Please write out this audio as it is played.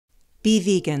Be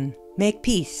vegan, make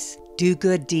peace, do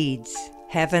good deeds.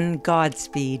 Heaven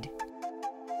Godspeed.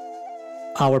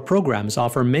 Our programs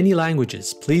offer many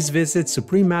languages. Please visit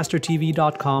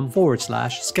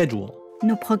suprememastertv.com/schedule.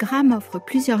 Nos programmes offrent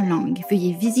plusieurs langues.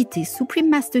 Veuillez visiter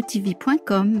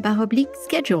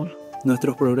suprememastertv.com/schedule.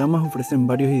 Nuestros programas ofrecen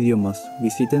varios idiomas.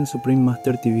 Visiten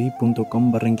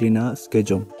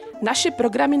suprememastertv.com/schedule. Naše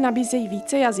programy nabízejí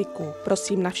více jazyků.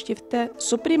 Prosím, navštivte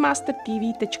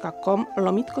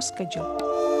suprememastertv.com/schedule.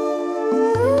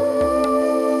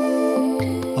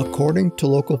 According to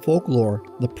local folklore,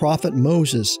 the prophet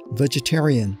Moses,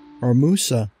 vegetarian, or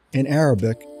Musa in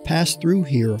Arabic, passed through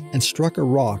here and struck a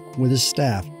rock with his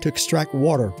staff to extract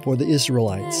water for the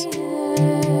Israelites.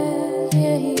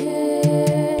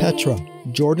 Petra,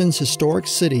 Jordan's historic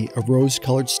city of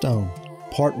rose-colored stone.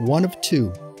 Part 1 of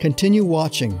 2. Continue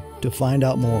watching to find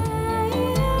out more.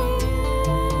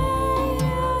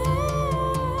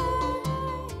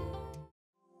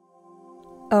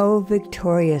 O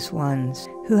victorious ones,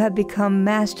 who have become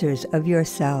masters of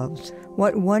yourselves,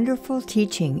 what wonderful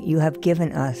teaching you have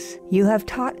given us. You have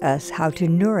taught us how to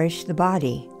nourish the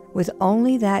body with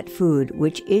only that food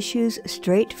which issues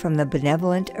straight from the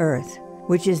benevolent earth,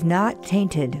 which is not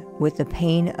tainted with the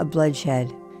pain of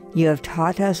bloodshed. You have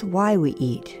taught us why we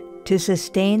eat, to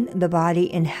sustain the body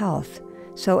in health,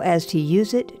 so as to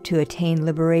use it to attain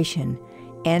liberation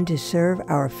and to serve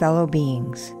our fellow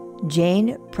beings.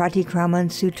 Jain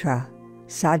Pratikraman Sutra,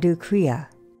 Sadhu Kriya.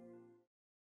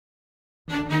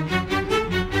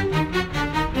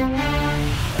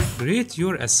 Greet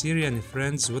your Assyrian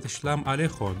friends with Shalom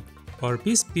Aleichem, or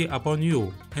peace be upon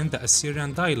you, in the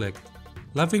Assyrian dialect.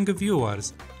 Loving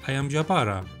viewers, I am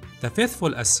Jabara. The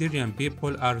faithful Assyrian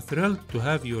people are thrilled to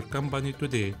have your company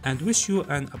today and wish you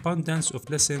an abundance of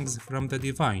blessings from the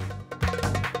divine.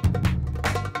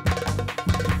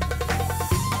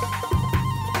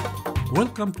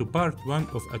 Welcome to part 1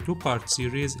 of a 2-part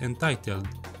series entitled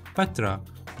Petra,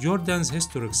 Jordan's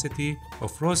historic city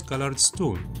of rose-colored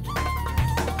stone.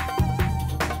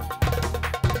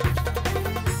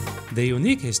 The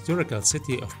unique historical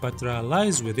city of Petra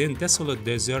lies within desolate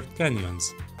desert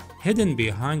canyons, hidden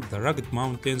behind the rugged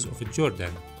mountains of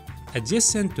Jordan.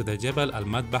 Adjacent to the Jabal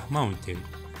al-Madbah mountain,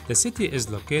 the city is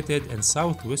located in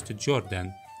southwest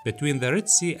Jordan, between the Red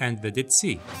Sea and the Dead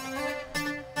Sea.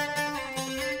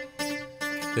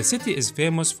 The city is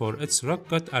famous for its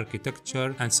rock-cut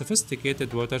architecture and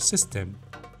sophisticated water system.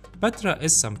 Petra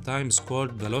is sometimes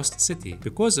called the Lost City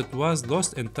because it was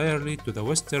lost entirely to the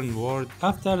Western world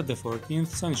after the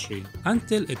 14th century,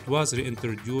 until it was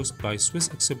reintroduced by Swiss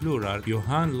explorer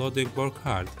Johann Ludwig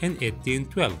Burckhardt in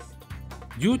 1812.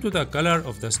 Due to the color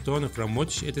of the stone from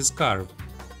which it is carved,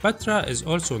 Petra is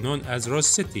also known as Rose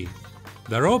City.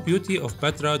 The raw beauty of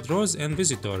Petra draws in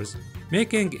visitors,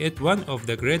 making it one of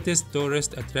the greatest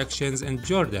tourist attractions in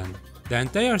Jordan. The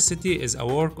entire city is a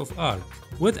work of art,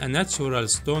 with a natural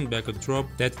stone backdrop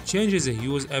that changes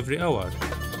hues every hour.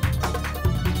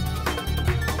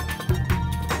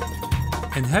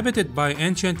 Inhabited by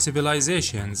ancient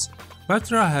civilizations,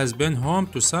 Petra has been home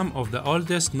to some of the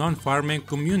oldest non-farming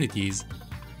communities.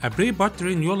 A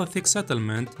pre-pottery Neolithic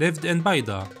settlement lived in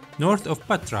Baida, north of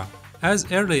Petra, as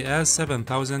early as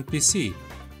 7000 BC.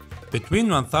 Between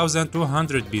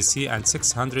 1200 BC and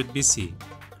 600 BC,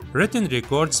 written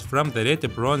records from the late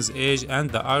Bronze Age and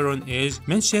the Iron Age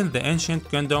mention the ancient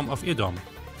kingdom of Edom.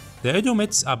 The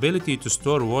Edomites' ability to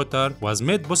store water was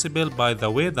made possible by the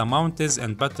way the mountains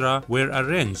in Petra were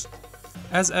arranged.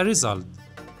 As a result,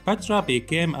 Petra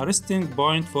became a resting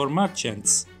point for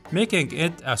merchants, making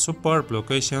it a superb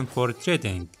location for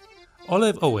trading.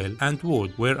 Olive oil and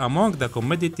wood were among the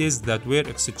commodities that were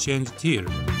exchanged here.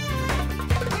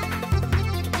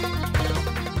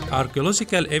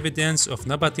 Archaeological evidence of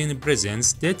Nabatean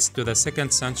presence dates to the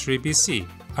 2nd century BC.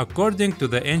 According to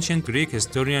the ancient Greek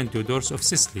historian Diodorus of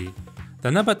Sicily, the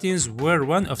Nabateans were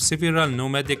one of several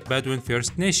nomadic Bedouin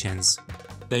First Nations.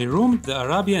 They roamed the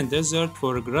Arabian desert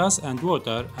for grass and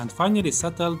water and finally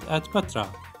settled at Petra.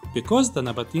 Because the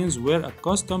Nabateans were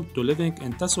accustomed to living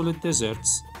in desolate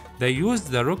deserts, they used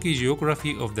the rocky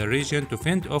geography of the region to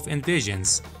fend off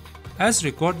invasions. As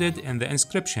recorded in the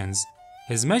inscriptions,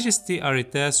 His Majesty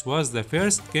Aretas was the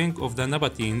first king of the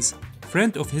Nabateans,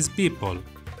 friend of his people,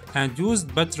 and used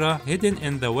Petra hidden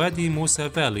in the Wadi Musa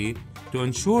Valley to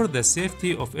ensure the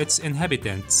safety of its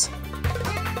inhabitants.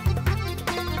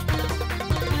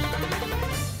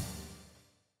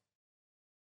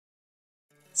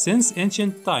 Since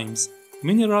ancient times,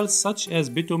 minerals such as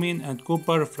bitumen and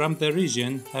copper from the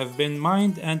region have been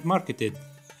mined and marketed.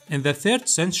 In the 3rd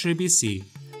century BC,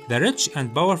 the rich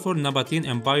and powerful Nabatean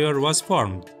Empire was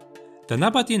formed. The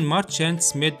Nabatean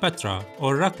merchants made Petra,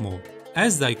 or Rakmo,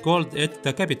 as they called it,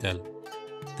 the capital.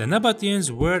 The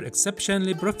Nabateans were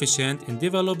exceptionally proficient in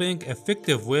developing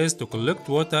effective ways to collect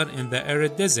water in the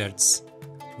arid deserts.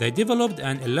 They developed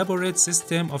an elaborate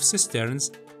system of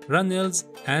cisterns, runnels,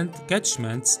 and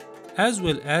catchments, as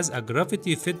well as a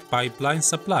gravity-fed pipeline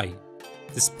supply.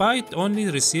 Despite only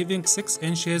receiving 6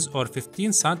 inches or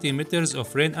 15 centimeters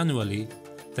of rain annually,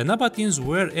 the Nabateans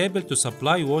were able to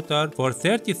supply water for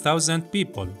 30,000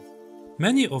 people.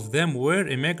 Many of them were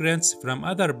immigrants from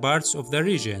other parts of the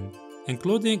region,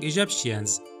 including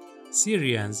Egyptians,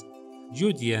 Syrians,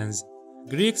 Judeans,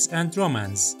 Greeks, and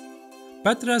Romans.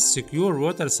 Petra's secure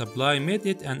water supply made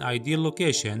it an ideal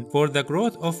location for the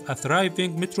growth of a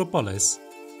thriving metropolis,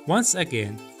 once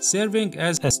again serving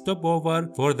as a stopover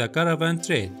for the caravan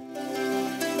trade.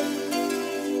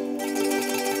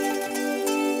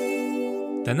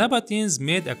 The Nabateans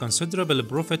made a considerable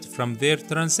profit from their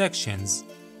transactions.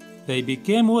 They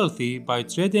became wealthy by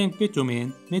trading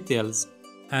bitumen, metals,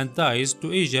 and dyes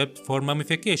to Egypt for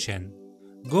mummification.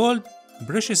 Gold,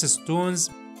 precious stones,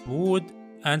 wood,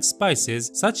 and spices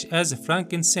such as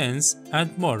frankincense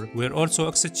and myrrh were also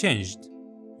exchanged.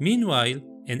 Meanwhile,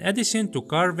 in addition to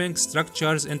carving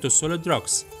structures into solid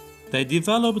rocks, they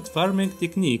developed farming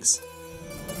techniques.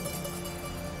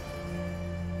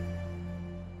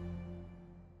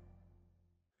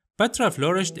 Petra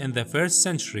flourished in the 1st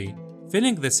century,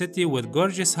 filling the city with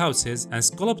gorgeous houses and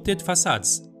sculpted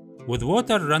facades, with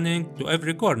water running to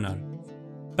every corner.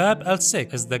 Bab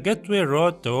el-Sik is the gateway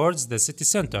road towards the city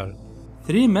center.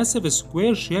 3 massive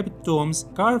square-shaped tombs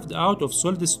carved out of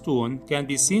solid stone can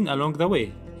be seen along the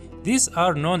way. These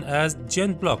are known as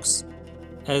jinn blocks,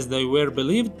 as they were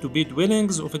believed to be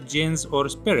dwellings of jinns or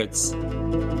spirits.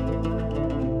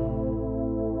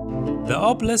 The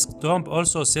obelisk tomb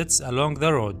also sits along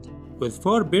the road, with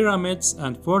 4 pyramids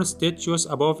and 4 statues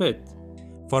above it.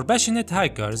 For passionate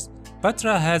hikers,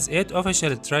 Petra has 8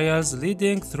 official trails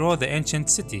leading through the ancient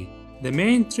city. The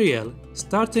main trail,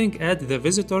 starting at the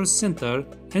Visitors Center,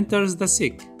 enters the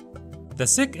Sik. The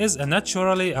Sik is a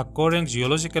naturally occurring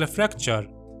geological fracture,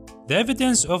 the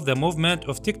evidence of the movement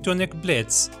of tectonic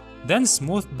plates, then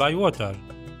smoothed by water.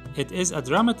 It is a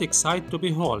dramatic sight to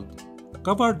behold,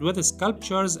 covered with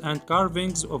sculptures and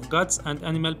carvings of gods and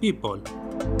animal people.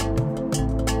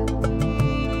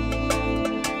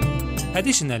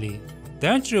 Additionally, the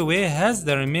entryway has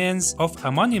the remains of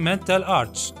a monumental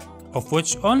arch, of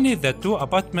which only the 2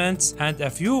 abutments and a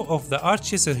few of the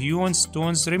arch's hewn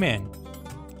stones remain.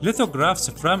 Lithographs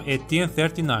from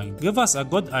 1839 give us a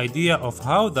good idea of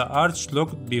how the arch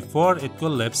looked before it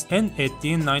collapsed in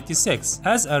 1896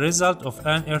 as a result of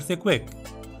an earthquake.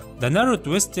 The narrow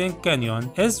twisting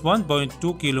canyon is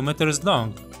 1.2 kilometers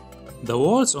long. The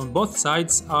walls on both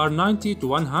sides are 90 to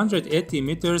 180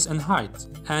 meters in height,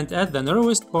 and at the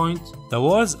narrowest point, the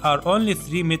walls are only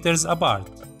 3 meters apart.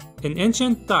 In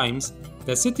ancient times,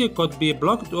 the city could be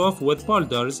blocked off with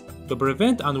boulders to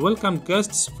prevent unwelcome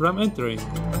guests from entering.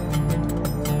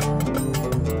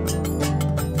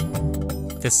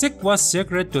 The Sik was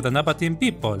sacred to the Nabatean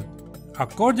people.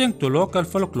 According to local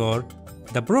folklore,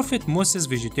 the prophet Moses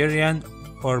vegetarian,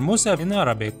 or Musa in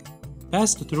Arabic,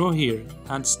 passed through here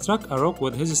and struck a rock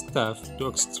with his staff to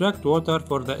extract water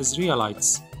for the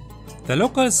Israelites. The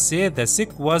locals say the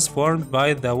Sik was formed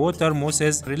by the water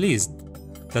Moses released.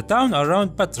 The town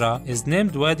around Petra is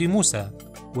named Wadi Musa,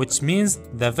 which means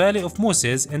the Valley of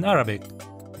Moses in Arabic.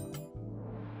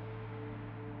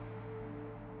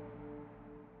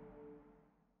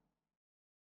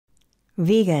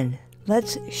 Vegan,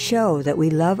 let's show that we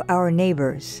love our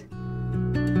neighbors.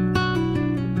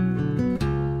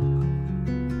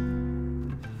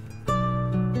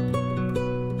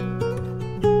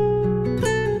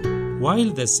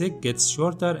 While the Sik gets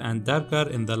shorter and darker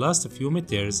in the last few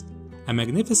meters, a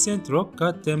magnificent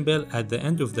rock-cut temple at the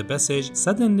end of the passage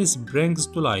suddenly springs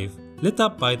to life, lit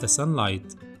up by the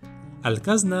sunlight.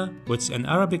 Al-Khazna, which in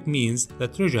Arabic means the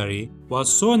treasury, was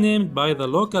so named by the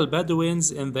local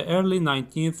Bedouins in the early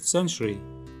 19th century.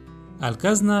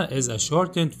 Al-Khazna is a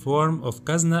shortened form of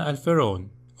Khazna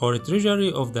al-Pharaon, or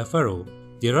treasury of the pharaoh,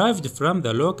 derived from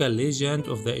the local legend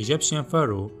of the Egyptian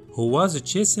pharaoh who was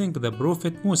chasing the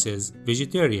prophet Moses,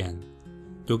 vegetarian.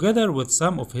 Together with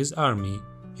some of his army,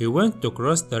 he went to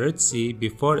cross the Red Sea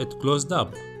before it closed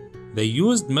up. They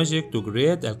used magic to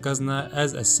create Al-Khazna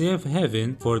as a safe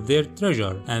haven for their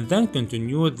treasure and then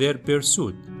continued their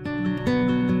pursuit.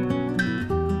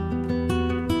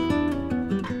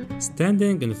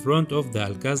 Standing in front of the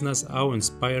Al-Khazna's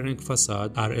awe-inspiring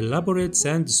facade are elaborate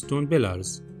sandstone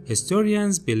pillars.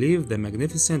 Historians believe the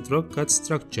magnificent rock-cut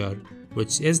structure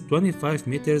which is 25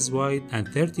 meters wide and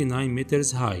 39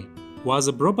 meters high, was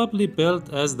probably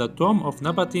built as the tomb of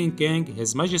Nabatean king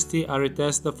His Majesty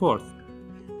Aretas IV.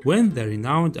 When the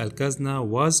renowned Al-Khazna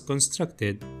was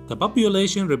constructed, the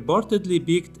population reportedly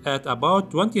peaked at about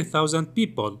 20,000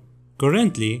 people.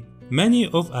 Currently, many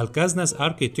of Al-Khazna's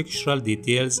architectural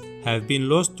details have been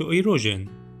lost to erosion.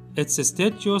 Its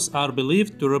statues are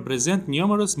believed to represent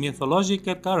numerous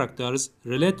mythological characters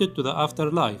related to the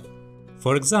afterlife.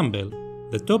 For example,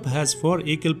 the top has 4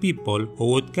 eagle people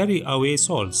who would carry away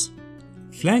souls.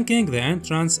 Flanking the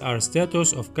entrance are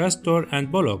statues of Castor and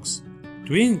Pollux,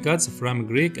 twin gods from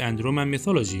Greek and Roman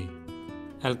mythology.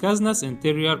 Al-Khazna's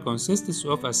interior consists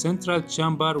of a central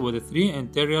chamber with 3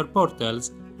 interior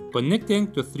portals connecting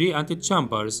to 3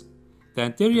 antechambers. The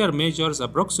interior measures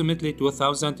approximately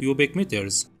 2,000 cubic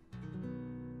meters.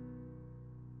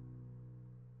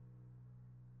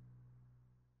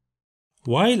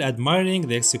 While admiring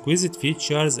the exquisite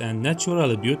features and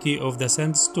natural beauty of the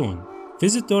sandstone,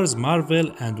 visitors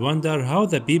marvel and wonder how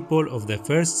the people of the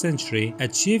 1st century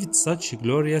achieved such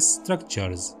glorious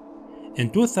structures. In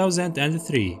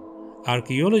 2003,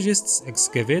 archaeologists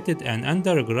excavated an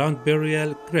underground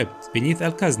burial crypt beneath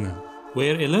Al-Khazna,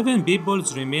 where 11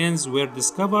 people's remains were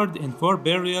discovered in 4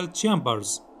 burial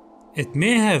chambers. It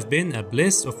may have been a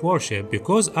place of worship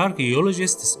because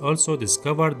archaeologists also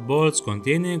discovered bowls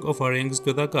containing offerings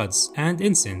to the gods and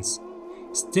incense.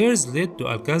 Stairs led to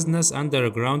Al-Khazna's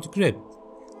underground crypt.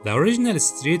 The original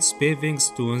street's paving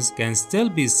stones can still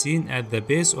be seen at the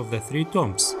base of the 3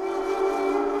 tombs.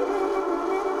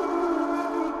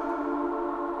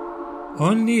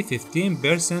 Only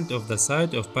 15% of the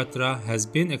site of Petra has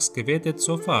been excavated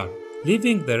so far,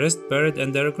 leaving the rest buried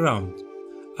underground.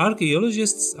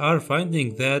 Archaeologists are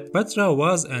finding that Petra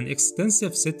was an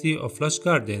extensive city of lush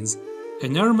gardens,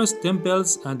 enormous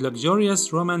temples, and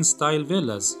luxurious Roman-style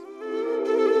villas.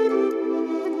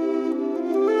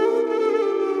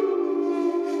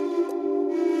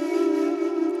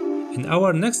 In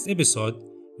our next episode,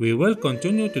 we will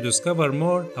continue to discover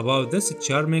more about this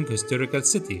charming historical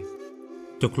city.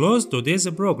 To close today's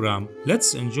program,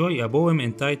 let's enjoy a poem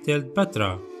entitled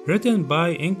Petra, written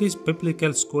by English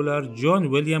biblical scholar John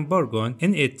William Burgon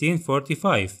in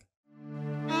 1845.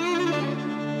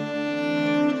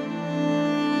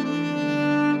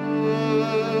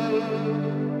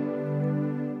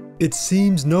 It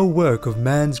seems no work of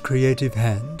man's creative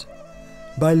hand,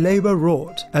 by labor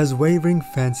wrought as wavering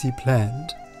fancy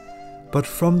planned, but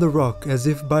from the rock as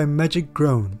if by magic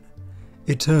grown,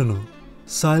 eternal,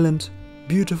 silent,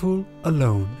 beautiful,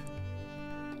 alone.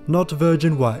 Not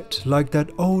virgin white like that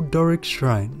old Doric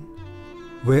shrine,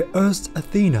 where erst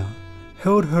Athena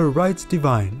held her rites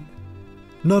divine,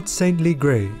 not saintly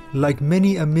grey like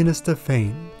many a minister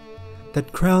fain,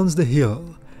 that crowns the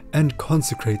hill and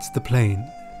consecrates the plain,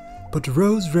 but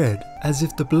rose red as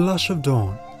if the blush of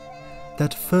dawn,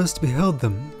 that first beheld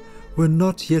them, were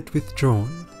not yet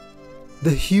withdrawn.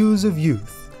 The hues of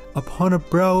youth upon a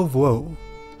brow of woe,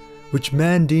 which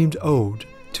man deemed old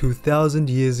 2,000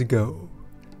 years ago,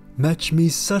 match me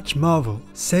such marvel,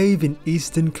 save in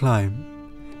eastern clime,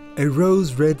 a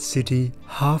rose-red city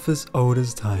half as old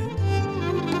as time.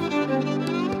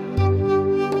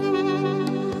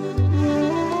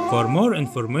 For more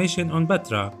information on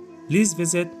Petra, please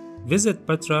visit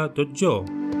visitpetra.jo.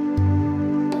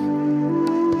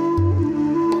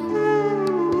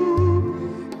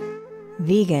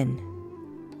 Vegan.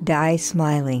 Die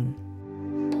smiling.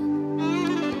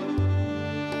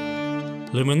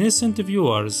 Luminescent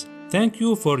viewers, thank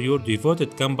you for your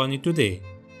devoted company today.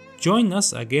 Join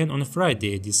us again on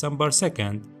Friday, December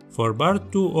 2nd for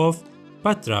part 2 of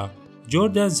Petra,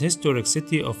 Jordan's historic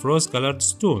city of rose-colored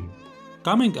stone.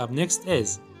 Coming up next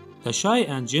is the shy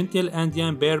and gentle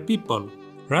Indian bear people,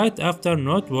 right after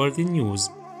noteworthy news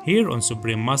here on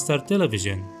Supreme Master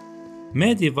Television.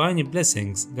 May divine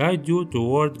blessings guide you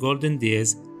toward golden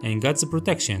days and God's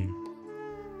protection.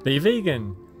 Be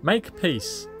vegan, make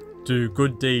peace, do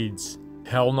good deeds,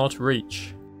 hell not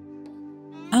reach.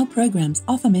 Our programs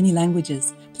offer many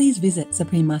languages. Please visit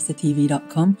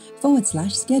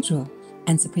suprememastertv.com/schedule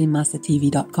and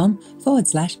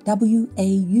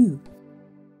suprememastertv.com/WAU.